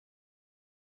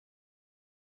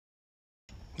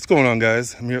What's going on,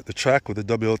 guys? I'm here at the track with the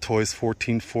Wltoys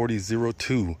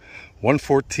 1440-02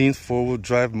 1/14 four-wheel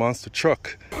drive monster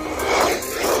truck.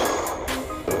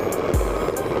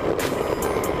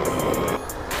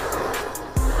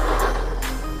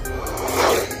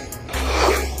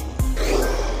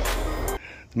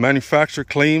 The manufacturer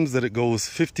claims that it goes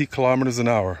 50 kilometers an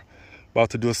hour. About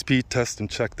to do a speed test and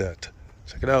check that.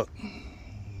 Check it out.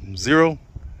 0.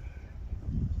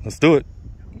 Let's do it.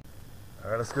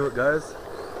 All right, let's do it, guys.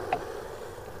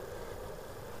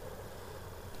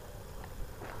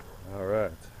 All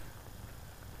right.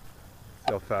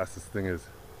 See how fast this thing is.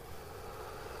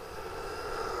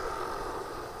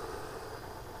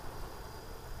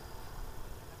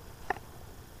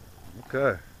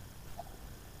 Okay.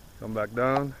 Come back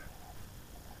down.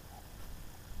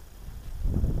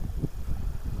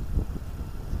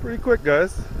 It's pretty quick,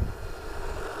 guys.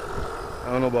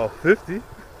 I don't know about 50.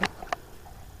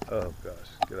 Oh gosh,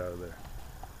 get out of there.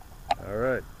 All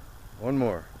right, one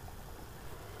more.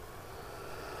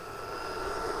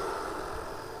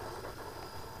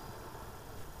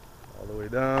 All the way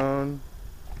down.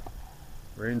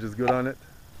 Range is good on it.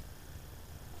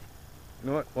 You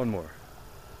know what? One more.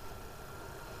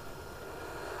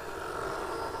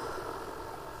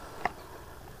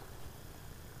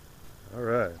 All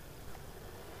right.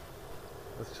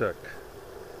 Let's check.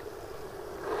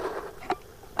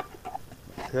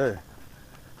 Okay.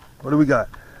 What do we got?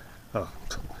 Oh.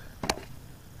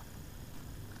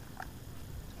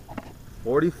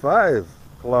 45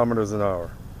 kilometers an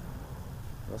hour.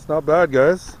 That's not bad,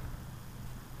 guys.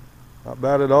 Not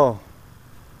bad at all.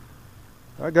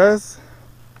 Alright, guys.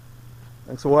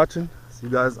 Thanks for watching. See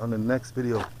you guys on the next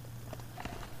video.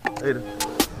 Later.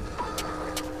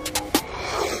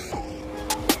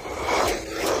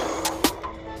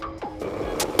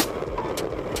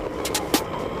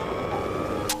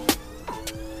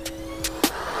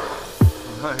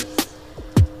 Nice.